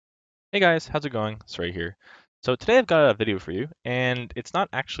Hey guys, how's it going? Srey here. So today I've got a video for you, and it's not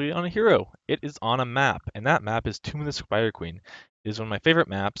actually on a hero. It is on a map, and that map is Tomb of the Spider Queen. It is one of my favorite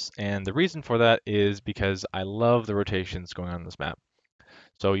maps, and the reason for that is because I love the rotations going on this map.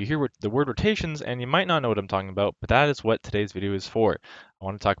 So you hear the word rotations, and you might not know what I'm talking about, but that is what today's video is for. I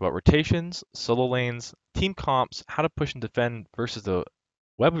want to talk about rotations, solo lanes, team comps, how to push and defend versus the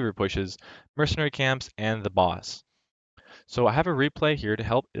web weaver pushes, mercenary camps, and the boss. So I have a replay here to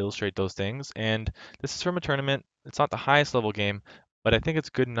help illustrate those things, and this is from a tournament. It's not the highest level game, but I think it's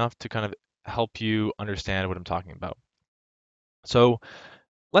good enough to kind of help you understand what I'm talking about. So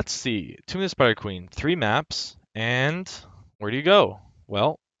let's see. Tomb of the Spider Queen, 3 maps, and where do you go?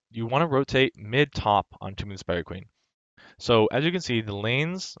 Well, you want to rotate mid-top on Tomb of the Spider Queen. So as you can see, the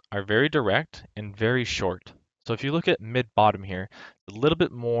lanes are very direct and very short. So if you look at mid-bottom here, a little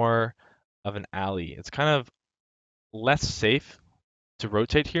bit more of an alley. It's kind of less safe to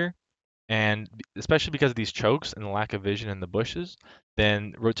rotate here, and especially because of these chokes and the lack of vision in the bushes,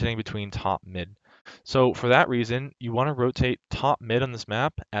 then rotating between top mid. So for that reason, you want to rotate top mid on this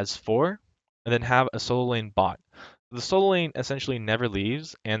map as 4, and then have a solo lane bot. The solo lane essentially never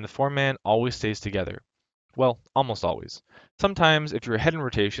leaves, and the 4-man always stays together. Well, almost always. Sometimes, if you're ahead in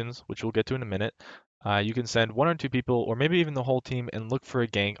rotations, which we'll get to in a minute, you can send 1 or 2 people, or maybe even the whole team, and look for a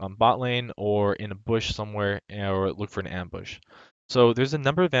gank on bot lane or in a bush somewhere, or look for an ambush. So there's a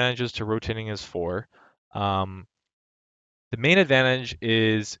number of advantages to rotating as 4. Um, the main advantage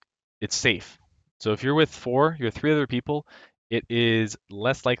is it's safe. So if you're with 4, you're 3 other people, it is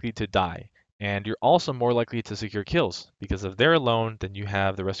less likely to die. And you're also more likely to secure kills because if they're alone, then you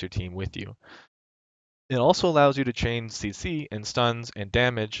have the rest of your team with you. It also allows you to chain CC and stuns and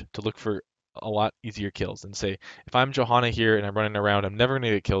damage to look for a lot easier kills and say, if I'm Johanna here and I'm running around, I'm never going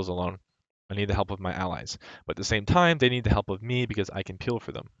to get kills alone. I need the help of my allies. But at the same time, they need the help of me because I can peel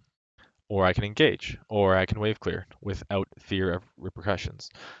for them, or I can engage, or I can wave clear without fear of repercussions.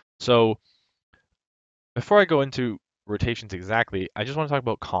 So before I go into rotations exactly, I just want to talk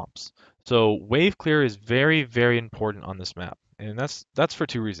about comps. So wave clear is very, very important on this map, and that's for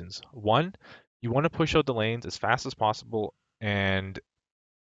 2 reasons. One, you want to push out the lanes as fast as possible and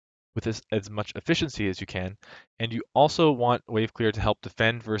with as much efficiency as you can, and you also want wave clear to help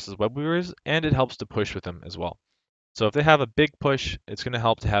defend versus web weavers, and it helps to push with them as well. So if they have a big push, it's going to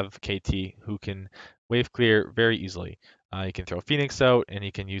help to have KT who can wave clear very easily. He can throw Phoenix out, and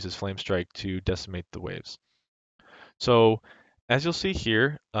he can use his Flame Strike to decimate the waves. So as you'll see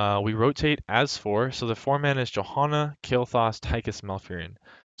here, we rotate as 4. So the 4-man is Johanna, Kael'thas, Tychus, Malfurion.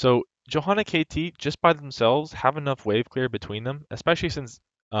 So Johanna KT just by themselves have enough wave clear between them, especially since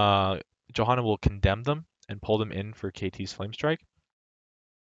uh, Johanna will condemn them and pull them in for KT's Flame Strike.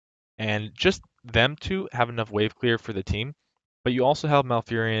 And just them two have enough wave clear for the team. But you also have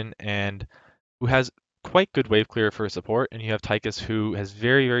Malfurion and who has quite good wave clear for support, and you have Tychus who has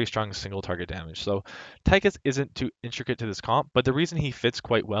very, very strong single target damage. So Tychus isn't too intricate to this comp, but the reason he fits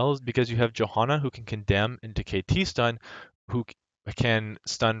quite well is because you have Johanna who can condemn into KT stun, who can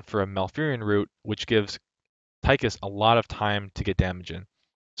stun for a Malfurion route, which gives Tychus a lot of time to get damage in.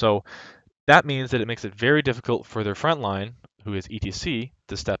 So that means that it makes it very difficult for their front line, who is ETC,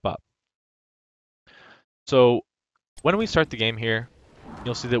 to step up. So when we start the game here,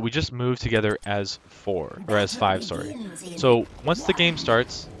 you'll see that we just move together as 4, or as 5, sorry. So once the game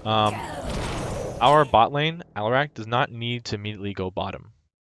starts, our bot lane, Alarak, does not need to immediately go bottom.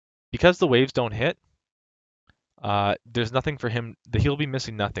 Because the waves don't hit, there's nothing for him, he'll be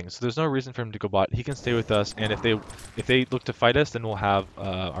missing nothing. So there's no reason for him to go bot. He can stay with us, and if they look to fight us, then we'll have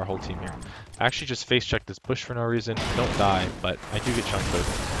our whole team here. I actually just face checked this bush for no reason. I don't die, but I do get chunked out.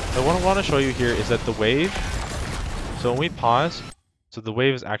 So what I want to show you here is that the wave, so when we pause, so the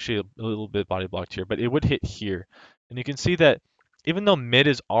wave is actually a little bit body blocked here, but it would hit here. And you can see that even though mid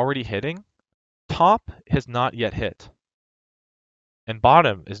is already hitting, top has not yet hit. And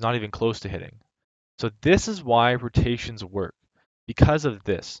bottom is not even close to hitting. So this is why rotations work. Because of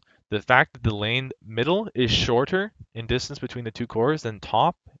this. The fact that the lane middle is shorter in distance between the 2 cores than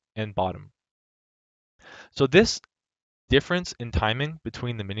top and bottom. So this difference in timing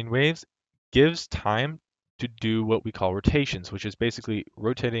between the minion waves gives time to do what we call rotations, which is basically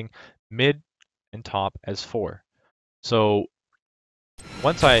rotating mid and top as 4. So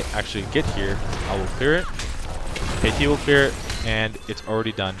once I actually get here, I will clear it, KT will clear it, and it's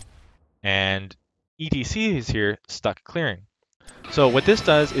already done. And ETC is here stuck clearing. So what this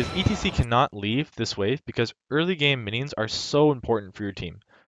does is ETC cannot leave this wave because early game minions are so important for your team.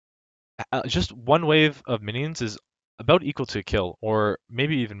 Just 1 wave of minions is about equal to a kill, or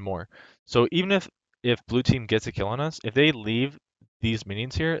maybe even more. So even if blue team gets a kill on us, if they leave these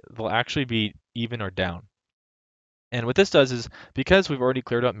minions here, they'll actually be even or down. And what this does is, because we've already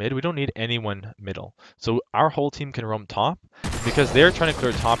cleared up mid, we don't need anyone middle. So our whole team can roam top. Because they're trying to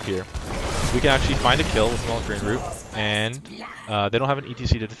clear top here, we can actually find a kill with small green root, and they don't have an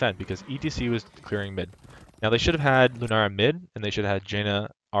ETC to defend because ETC was clearing mid. Now they should have had Lunara mid, and they should have had Jaina,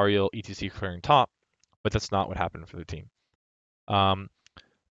 Ariel, ETC clearing top, but that's not what happened for the team. I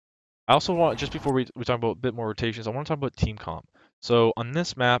also want, just before we talk about a bit more rotations, I want to talk about team comp. So on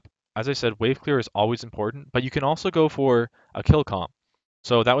this map, as I said, wave clear is always important, but you can also go for a kill comp.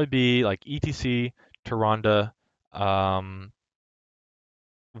 So that would be like ETC, Tyrande,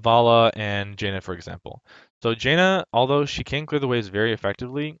 Vala, and Jaina, for example. So Jaina, although she can clear the waves very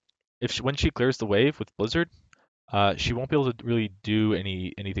effectively, when she clears the wave with Blizzard, she won't be able to really do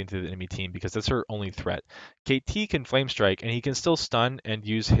anything to the enemy team because that's her only threat. KT can Flame Strike, and he can still stun and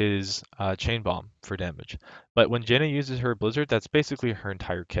use his Chain Bomb for damage. But when Jaina uses her Blizzard, that's basically her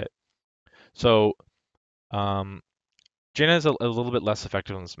entire kit. So um, Jaina is a little bit less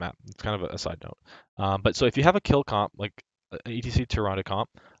effective on this map. It's kind of a side note. But so if you have a kill comp, like an ETC Tyrande comp,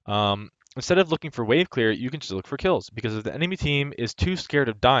 instead of looking for wave clear, you can just look for kills. Because if the enemy team is too scared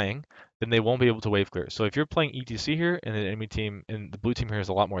of dying, then they won't be able to wave clear. So if you're playing ETC here, and the enemy team, and the blue team here is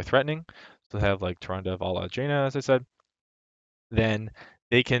a lot more threatening, so they have like Tyrande, Vala, Jaina, as I said, then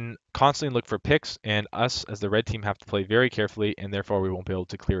they can constantly look for picks, and us as the red team have to play very carefully, and therefore we won't be able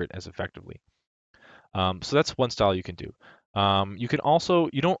to clear it as effectively. So that's one style you can do. You can also,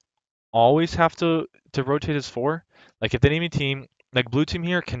 you don't always have to rotate as 4. Like if the enemy team, like blue team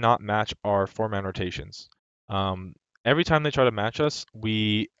here, cannot match our 4-man rotations. Every time they try to match us,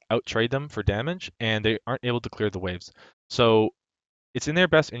 we outtrade them for damage, and they aren't able to clear the waves. So it's in their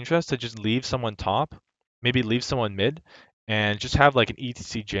best interest to just leave someone top, maybe leave someone mid, and just have like an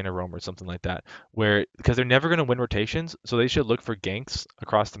ETC Jaina roam or something like that, where because they're never going to win rotations, so they should look for ganks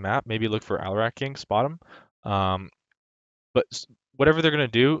across the map, maybe look for Alarak ganks bottom. But whatever they're going to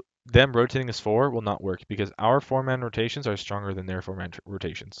do, them rotating as 4 will not work because our 4-man rotations are stronger than their 4-man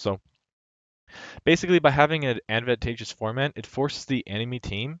rotations. So basically, by having an advantageous 4-man, it forces the enemy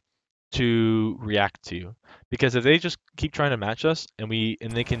team to react to you. Because if they just keep trying to match us and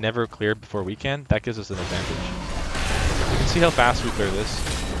they can never clear before we can, that gives us an advantage. You can see how fast we clear this.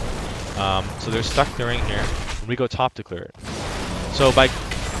 So they're stuck clearing here, and we go top to clear it. So by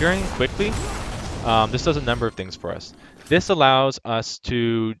clearing quickly, this does a number of things for us. This allows us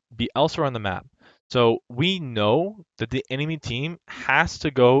to be elsewhere on the map. So we know that the enemy team has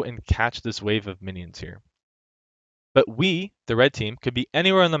to go and catch this wave of minions here. But we, the red team, could be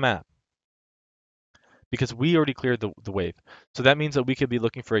anywhere on the map because we already cleared the wave. So that means that we could be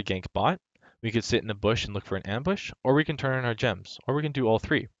looking for a gank bot, we could sit in the bush and look for an ambush, or we can turn on our gems, or we can do all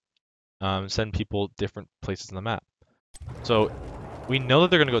 3. Send people different places on the map. So we know that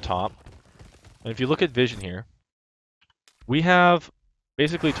they're going to go top. And if you look at vision here, we have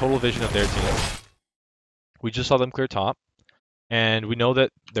basically total vision of their team. We just saw them clear top, and we know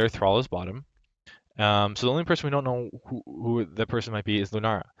that their thrall is bottom. So the only person we don't know who that person might be is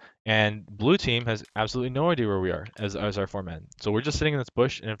Lunara. And blue team has absolutely no idea where we are as our 4-man. So we're just sitting in this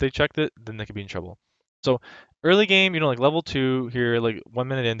bush, and if they checked it, then they could be in trouble. So early game, like level 2 here, like 1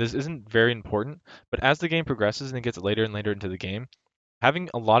 minute in, this isn't very important. But as the game progresses and it gets later and later into the game, having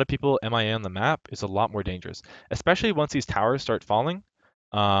a lot of people MIA on the map is a lot more dangerous, especially once these towers start falling,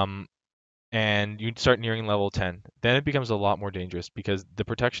 and you start nearing level 10. Then it becomes a lot more dangerous because the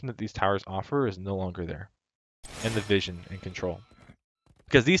protection that these towers offer is no longer there, and the vision and control.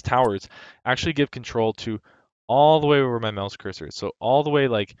 Because these towers actually give control to all the way where my mouse cursor is, so all the way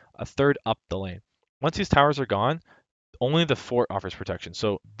like a third up the lane. Once these towers are gone, only the fort offers protection.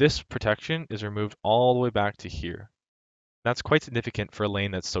 So this protection is removed all the way back to here. That's quite significant for a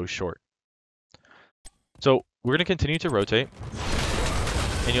lane that's so short. So we're going to continue to rotate,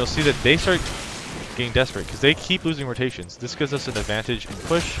 and you'll see that they start getting desperate because they keep losing rotations. This gives us an advantage in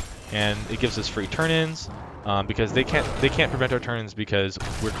push, and it gives us free turn-ins because they can't prevent our turn-ins because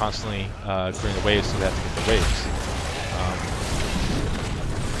we're constantly clearing the waves, so they have to get the waves.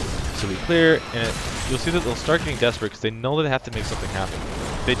 So we clear, and you'll see that they'll start getting desperate because they know that they have to make something happen.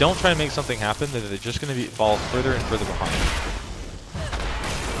 If they don't try to make something happen, then they're just going to fall further and further behind.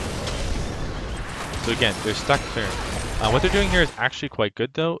 So again, they're stuck clearing. What they're doing here is actually quite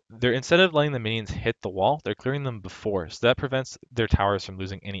good though. They're, instead of letting the minions hit the wall, they're clearing them before. So that prevents their towers from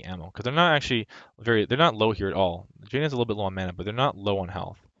losing any ammo. Because they're not actually they're not low here at all. Jaina's a little bit low on mana, but they're not low on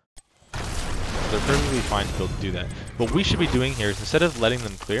health. They're perfectly fine to be able to do that. What we should be doing here is instead of letting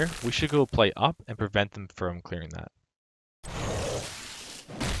them clear, we should go play up and prevent them from clearing that.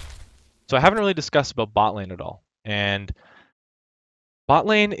 So I haven't really discussed about bot lane at all. And Bot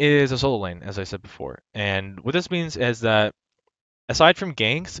lane is a solo lane, as I said before. And what this means is that aside from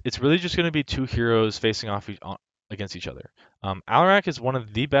ganks, it's really just going to be two heroes facing off against each other. Alarak is one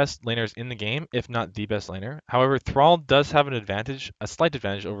of the best laners in the game, if not the best laner. However, Thrall does have an advantage, a slight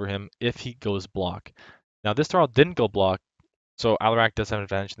advantage over him if he goes block. Now, this Thrall didn't go block, so Alarak does have an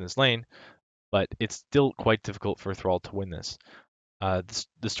advantage in this lane, but it's still quite difficult for Thrall to win this.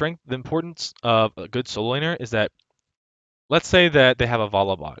 The importance of a good solo laner is that, let's say that they have a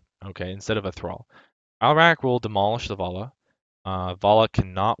Vala bot, okay, instead of a Thrall. Alarak will demolish the Vala. Vala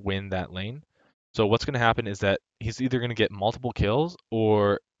cannot win that lane. So what's going to happen is that he's either going to get multiple kills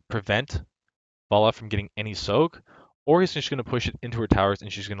or prevent Vala from getting any soak, or he's just going to push it into her towers and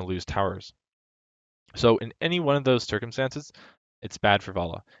she's going to lose towers. So in any one of those circumstances, it's bad for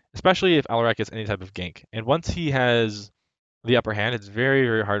Vala, especially if Alarak gets any type of gank. And once he has the upper hand, it's very,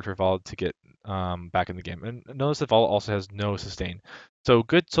 very hard for Vala to get back in the game. And notice that Vala also has no sustain. So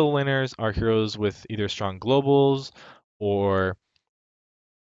good solo laners are heroes with either strong globals or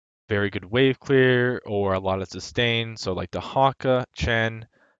very good wave clear or a lot of sustain. So like the Haka, Chen,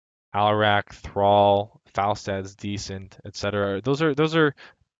 Alarak, Thrall, Falstad's decent, etc. Those are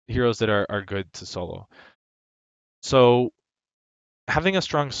heroes that are good to solo. So having a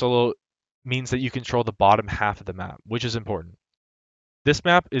strong solo means that you control the bottom half of the map, which is important. This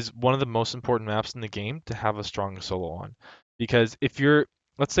map is one of the most important maps in the game to have a strong solo on. Because if you're,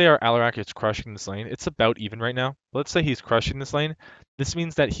 let's say our Alarak is crushing this lane, it's about even right now. Let's say he's crushing this lane. This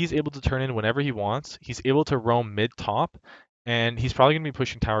means that he's able to turn in whenever he wants. He's able to roam mid top, and he's probably going to be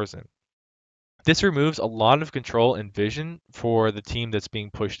pushing towers in. This removes a lot of control and vision for the team that's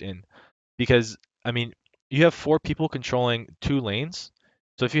being pushed in. Because, I mean, you have 4 people controlling 2 lanes.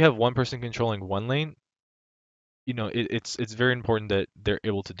 So if you have one person controlling one lane, it's very important that they're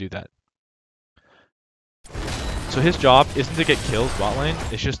able to do that. So his job isn't to get kills bot lane,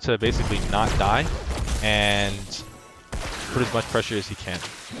 it's just to basically not die and put as much pressure as he can.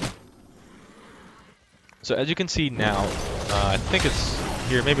 So as you can see now, I think it's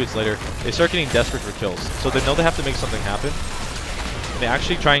here, maybe it's later, they start getting desperate for kills. So they know they have to make something happen. And they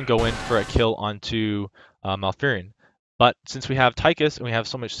actually try and go in for a kill onto Malfurion. But since we have Tychus and we have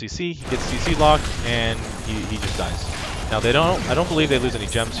so much CC, he gets CC locked and he just dies. Now I don't believe they lose any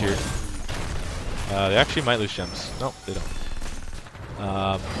gems here. They actually might lose gems. Nope, they don't.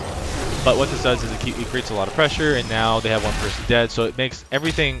 But what this does is it creates a lot of pressure, and now they have one person dead, so it makes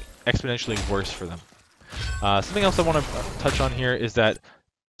everything exponentially worse for them. Something else I want to touch on here is that,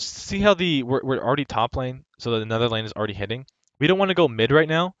 see how we're already top lane, so that another lane is already hitting. We don't want to go mid right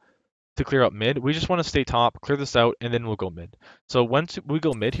now to clear out mid. We just want to stay top, clear this out, and then we'll go mid. So once we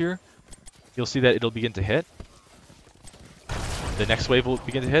go mid here, you'll see that it'll begin to hit. The next wave will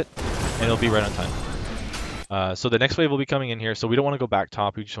begin to hit, and it'll be right on time. So the next wave will be coming in here, so we don't want to go back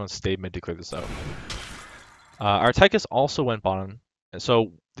top, we just want to stay mid to clear this out. Our Tychus also went bottom,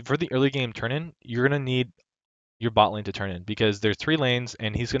 so for the early game turn-in, you're going to need your bot lane to turn in, because there's 3 lanes,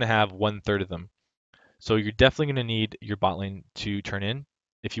 and he's going to have 1/3 of them. So you're definitely going to need your bot lane to turn in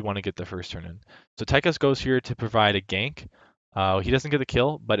if you want to get the first turn in. So Tychus goes here to provide a gank. He doesn't get the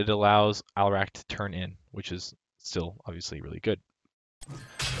kill, but it allows Alarak to turn in, which is still obviously really good.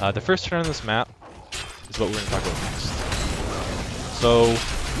 The first turn on this map is what we're going to talk about next. So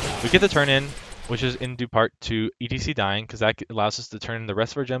we get the turn in, which is in due part to ETC dying, because that allows us to turn the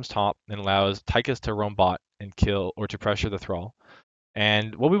rest of our gems top and allows Tychus to roam bot and kill or to pressure the Thrall.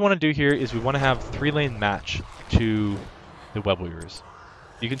 And what we want to do here is we want to have 3-lane match to the Web Weavers.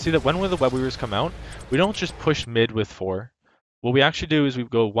 You can see that when the Web Weavers come out, we don't just push mid with 4. What we actually do is we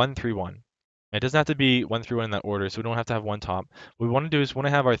go 1-3-1. It doesn't have to be 1-3-1 in that order, so we don't have to have one top. What we want to do is we want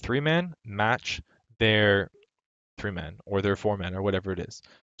to have our 3-man match their 3-man or their 4-man or whatever it is.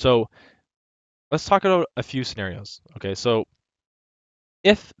 So let's talk about a few scenarios. Okay, so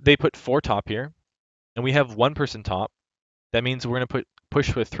if they put 4 top here and we have 1 person top, that means we're going to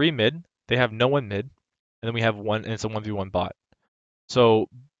push with 3 mid. They have no one mid, and then we have 1, and it's a 1v1 bot. So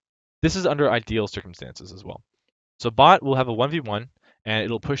this is under ideal circumstances as well. So bot will have a 1v1, and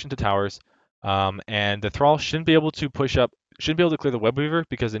it'll push into towers, and the Thrall shouldn't be able to clear the Web Weaver,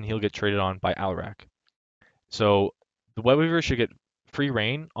 because then he'll get traded on by Alarak. So the Web Weaver should get free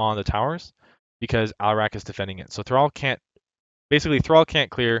reign on the towers because Alarak is defending it. So Thrall can't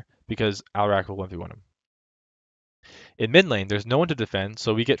clear because Alarak will 1v1 him. In mid lane, there's no one to defend,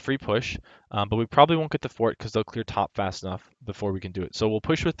 so we get free push, but we probably won't get the fort because they'll clear top fast enough before we can do it. So we'll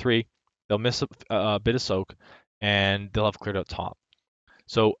push with 3, they'll miss a bit of soak, and they'll have cleared out top.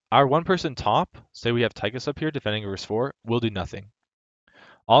 So our 1 person top, say we have Tychus up here defending verse 4, will do nothing.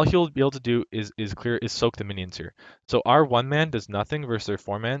 all he'll be able to do is soak the minions here. So our 1-man does nothing versus their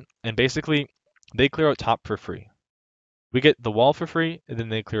 4-man, and basically they clear out top for free. We get the wall for free, and then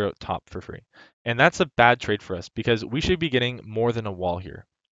they clear out top for free. And that's a bad trade for us because we should be getting more than a wall here.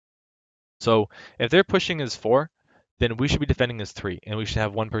 So if they're pushing as 4, then we should be defending as 3, and we should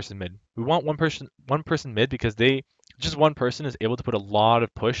have one person mid. We want one person mid because just one person is able to put a lot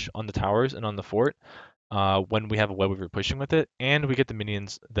of push on the towers and on the fort when we have a web weaver pushing with it, and we get the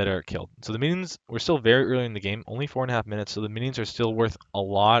minions that are killed. So the minions, we're still very early in the game, only 4.5 minutes, so the minions are still worth a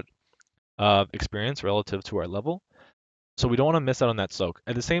lot of experience relative to our level. So we don't want to miss out on that soak.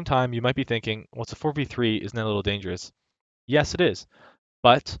 At the same time, you might be thinking, well, it's a 4v3, isn't that a little dangerous? Yes, it is.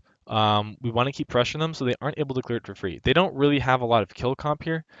 But we want to keep pressuring them so they aren't able to clear it for free. They don't really have a lot of kill comp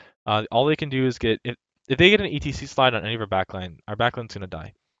here. All they can do is if they get an ETC slide on any of our backline's going to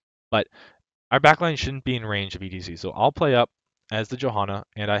die. But our backline shouldn't be in range of ETC. So I'll play up as the Johanna,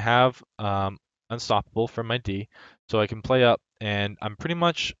 and I have Unstoppable from my D. So I can play up, and I'm pretty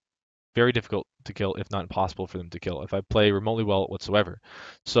much very difficult to kill, if not impossible for them to kill, if I play remotely well whatsoever.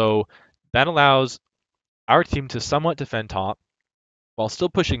 So that allows our team to somewhat defend top while still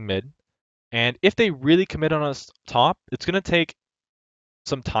pushing mid. And if they really commit on us top, it's going to take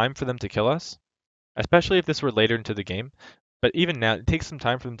some time for them to kill us, especially if this were later into the game. But even now, it takes some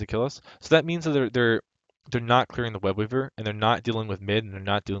time for them to kill us. So that means that they're not clearing the web weaver, and they're not dealing with mid, and they're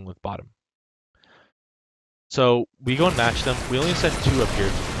not dealing with bottom. So we go and match them. We only send 2 up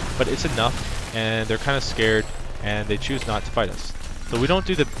here, but it's enough, and they're kind of scared, and they choose not to fight us. So we don't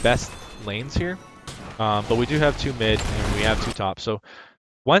do the best lanes here, but we do have 2 mid, and we have 2 top. So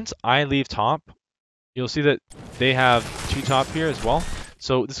once I leave top, you'll see that they have 2 top here as well.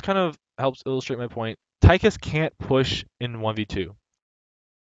 So this kind of helps illustrate my point. Tychus can't push in 1v2.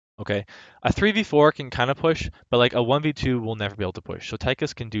 Okay, a 3v4 can kind of push, but like a 1v2 will never be able to push. So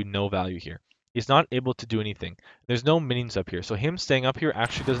Tychus can do no value here. He's not able to do anything. There's no minions up here, so him staying up here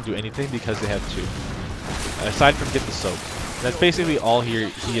actually doesn't do anything because they have 2. Aside from getting the soak, that's basically all here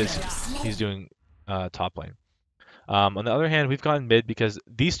he's doing top lane. On the other hand, we've gone mid because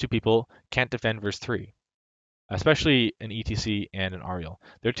these 2 people can't defend versus 3, especially an ETC and an Ariel.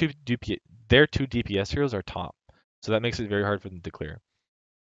 Their two DPS heroes are top, so that makes it very hard for them to clear.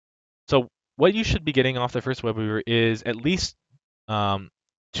 So what you should be getting off the first web weaver is at least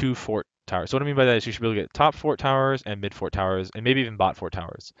 2 fort towers. So what I mean by that is you should be able to get top fort towers and mid fort towers, and maybe even bot fort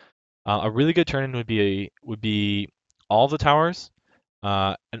towers. A really good turn-in would be all the towers.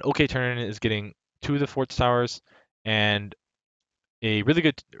 An okay turn-in is getting 2 of the forts towers, and a really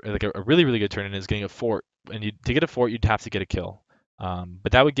good, a really good turn-in is getting a fort. And to get a fort, you'd have to get a kill.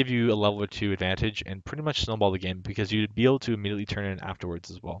 But that would give you a level or 2 advantage and pretty much snowball the game because you'd be able to immediately turn in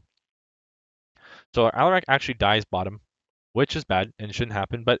afterwards as well. So our Alarak actually dies bottom, which is bad and shouldn't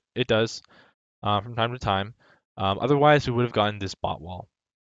happen, but it does from time to time. Otherwise, we would have gotten this bot wall.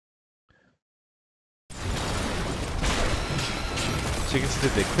 So you can see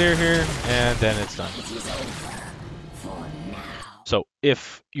that they clear here, and then it's done. So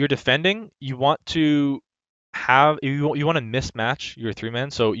if you're defending, you want to have you want to mismatch your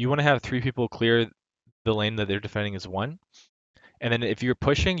 3-man. So you want to have 3 people clear the lane that they're defending as 1. And then if you're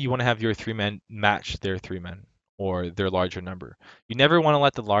pushing, you want to have your 3-man match their 3-man or their larger number. You never want to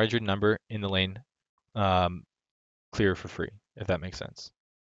let the larger number in the lane clear for free, if that makes sense.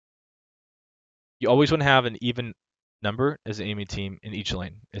 You always want to have an even number as an enemy team in each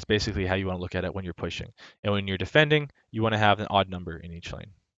lane. It's basically how you want to look at it when you're pushing. And when you're defending, you want to have an odd number in each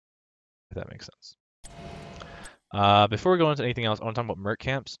lane, if that makes sense. Before we go into anything else, I want to talk about merc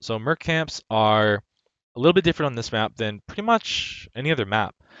camps. So merc camps are a little bit different on this map than pretty much any other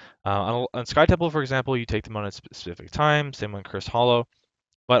map. On Sky Temple, for example, you take them on a specific time, same on Cursed Hollow.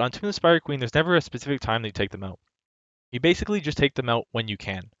 But on Tomb of the Spire Queen, there's never a specific time that you take them out. You basically just take them out when you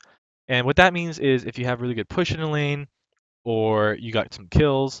can. And what that means is if you have really good push in a lane, or you got some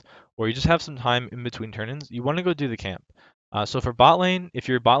kills, or you just have some time in between turn-ins, you want to go do the camp. So for bot lane, if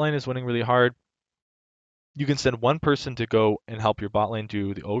your bot lane is winning really hard, you can send 1 person to go and help your bot lane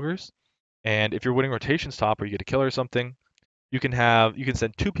do the ogres. And if you're winning rotations top or you get a kill or something, you can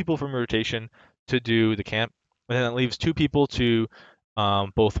send 2 people from rotation to do the camp, and then that leaves 2 people to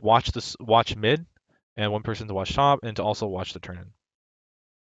both watch mid, and 1 person to watch top, and to also watch the turn-in.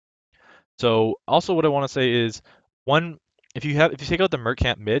 So also what I want to say is if you take out the merc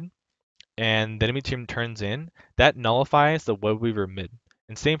camp mid and the enemy team turns in, that nullifies the web weaver mid.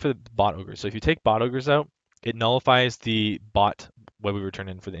 And same for the bot ogres. So if you take bot ogres out, it nullifies the bot web weaver turn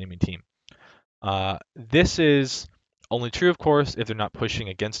in for the enemy team. This is Only true, of course, if they're not pushing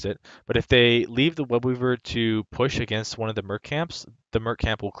against it. But if they leave the web weaver to push against one of the merc camps, the merc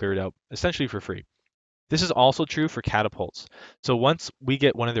camp will clear it out essentially for free. This is also true for catapults. So once we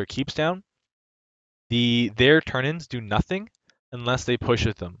get one of their keeps down, their turn-ins do nothing unless they push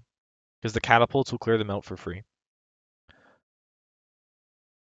with them, because the catapults will clear them out for free.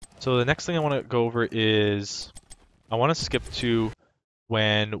 So the next thing I want to go over is I want to skip to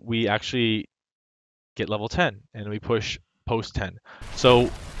when we actually get level 10 and we push post 10. So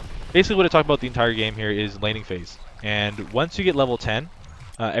basically what I talk about the entire game here is laning phase. And once you get level 10,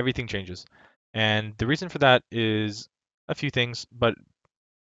 everything changes. And the reason for that is a few things, but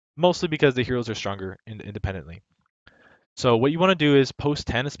mostly because the heroes are stronger independently. So what you want to do is post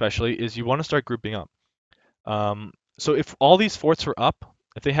 10 especially is you want to start grouping up. So if all these forts were up,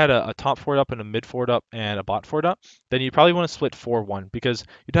 if they had a top fort up and a mid fort up and a bot fort up, then you'd probably want to split 4-1 because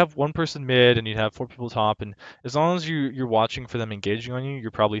you'd have one person mid and you'd have 4 people top, and as long as you're watching for them engaging on you,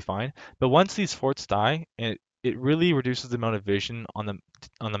 you're probably fine. But once these forts die, it really reduces the amount of vision on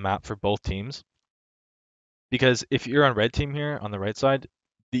the map for both teams. Because if you're on red team here on the right side,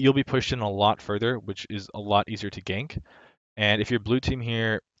 you'll be pushed in a lot further, which is a lot easier to gank. And if you're blue team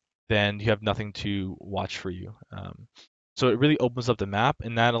here, then you have nothing to watch for you. So it really opens up the map,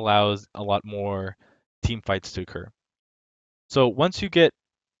 and that allows a lot more team fights to occur. So once you get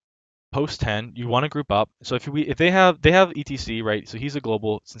post 10, you want to group up. So if they have ETC, right? So he's a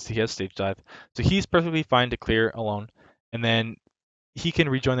global since he has stage dive. So he's perfectly fine to clear alone, and then he can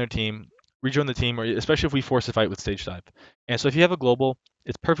rejoin the team, or especially if we force a fight with stage dive. And so if you have a global,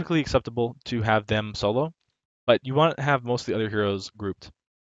 it's perfectly acceptable to have them solo, but you want to have most of the other heroes grouped.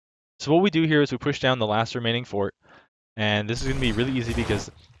 So what we do here is we push down the last remaining fort, and this is going to be really easy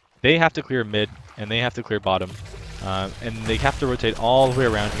because they have to clear mid and they have to clear bottom, and they have to rotate all the way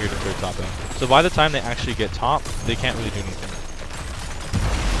around here to clear top end. So by the time they actually get top, they can't really do anything.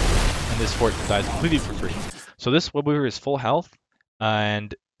 And this fort dies completely for free. So this web weaver is full health,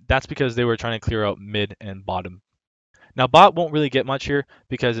 and that's because they were trying to clear out mid and bottom. Now bot won't really get much here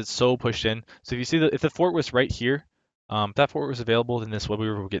because it's so pushed in. So if you see if the fort was right here, if that fort was available, then this web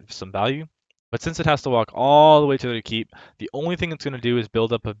weaver will get some value. But since it has to walk all the way to their keep, the only thing it's going to do is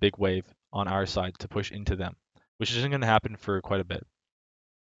build up a big wave on our side to push into them, which isn't going to happen for quite a bit.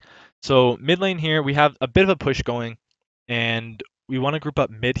 So mid lane here, we have a bit of a push going, and we want to group up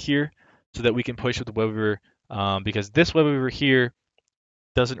mid here so that we can push with the web weaver, because this web weaver here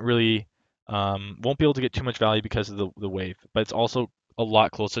doesn't really won't be able to get too much value because of the wave, but it's also a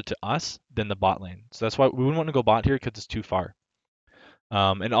lot closer to us than the bot lane. So that's why we wouldn't want to go bot here because it's too far.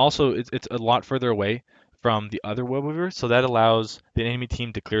 And also it's a lot further away from the other web weaver, so that allows the enemy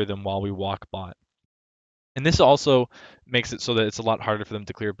team to clear them while we walk bot. And this also makes it so that it's a lot harder for them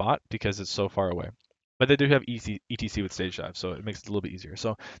to clear bot because it's so far away. But they do have ETC with stage dive, so it makes it a little bit easier.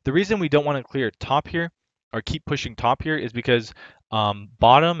 So the reason we don't want to clear top here or keep pushing top here is because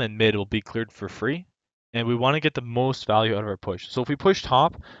bottom and mid will be cleared for free, and we want to get the most value out of our push. So if we push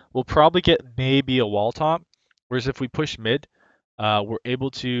top, we'll probably get maybe a wall top, whereas if we push mid, we're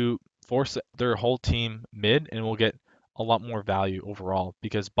able to force their whole team mid, and we'll get a lot more value overall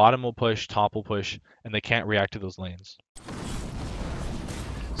because bottom will push, top will push, and they can't react to those lanes.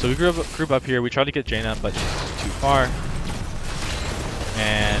 So we group up here. We try to get Jaina, but she's too far.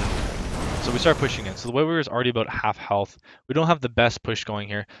 And so we start pushing in. So the web weaver is already about half health. We don't have the best push going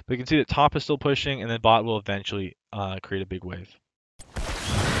here, but you can see that top is still pushing, and then bot will eventually create a big wave.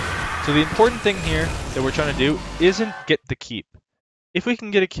 So the important thing here that we're trying to do isn't get the keep. If we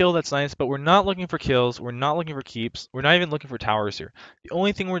can get a kill, that's nice, but we're not looking for kills, we're not looking for keeps, we're not even looking for towers here. The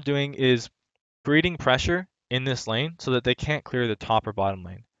only thing we're doing is creating pressure in this lane so that they can't clear the top or bottom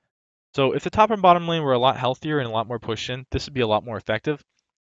lane. So if the top and bottom lane were a lot healthier and a lot more pushed in, this would be a lot more effective.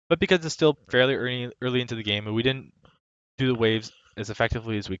 But because it's still fairly early into the game and we didn't do the waves as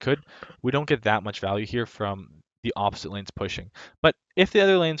effectively as we could, we don't get that much value here from the opposite lanes pushing. But if the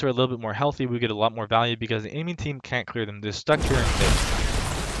other lanes are a little bit more healthy, we get a lot more value because the enemy team can't clear them. They're stuck here in mid.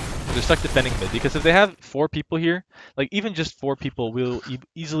 They're stuck defending mid because if they have 4 people here, like even just 4 people, we'll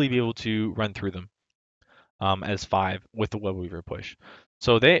easily be able to run through them as 5 with the web weaver push.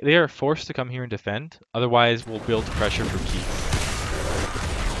 So they are forced to come here and defend. Otherwise, we'll build pressure for keep.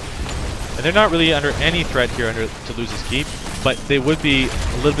 And they're not really under any threat here to lose his keep, but they would be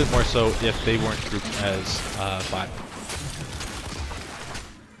a little bit more so if they weren't grouped as 5.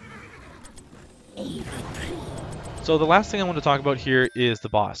 So the last thing I want to talk about here is the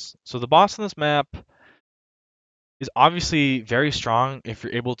boss. So the boss on this map is obviously very strong if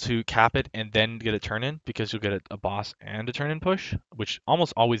you're able to cap it and then get a turn-in, because you'll get a boss and a turn-in push, which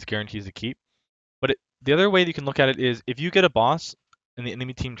almost always guarantees a keep. But the other way you can look at it is if you get a boss and the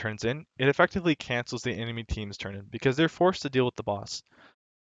enemy team turns in, it effectively cancels the enemy team's turn in because they're forced to deal with the boss.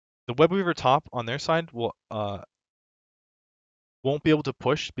 The web weaver top on their side won't be able to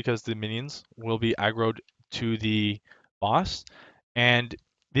push because the minions will be aggroed to the boss, and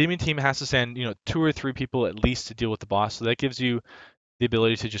the enemy team has to send 2 or 3 people at least to deal with the boss. So that gives you the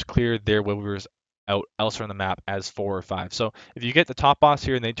ability to just clear their web weavers out elsewhere on the map as 4 or 5. So if you get the top boss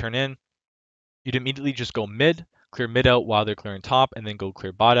here and they turn in, you'd immediately just go mid, clear mid out while they're clearing top, and then go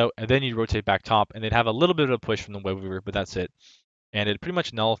clear bot out, and then you rotate back top, and they'd have a little bit of a push from the web weaver, but that's it, and it'd pretty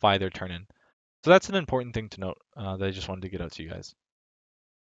much nullify their turn in. So that's an important thing to note that I just wanted to get out to you guys.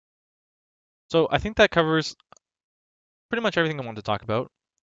 So I think that covers pretty much everything I wanted to talk about.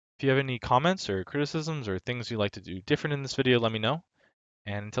 If you have any comments or criticisms or things you'd like to do different in this video, let me know.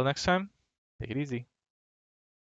 And until next time, take it easy.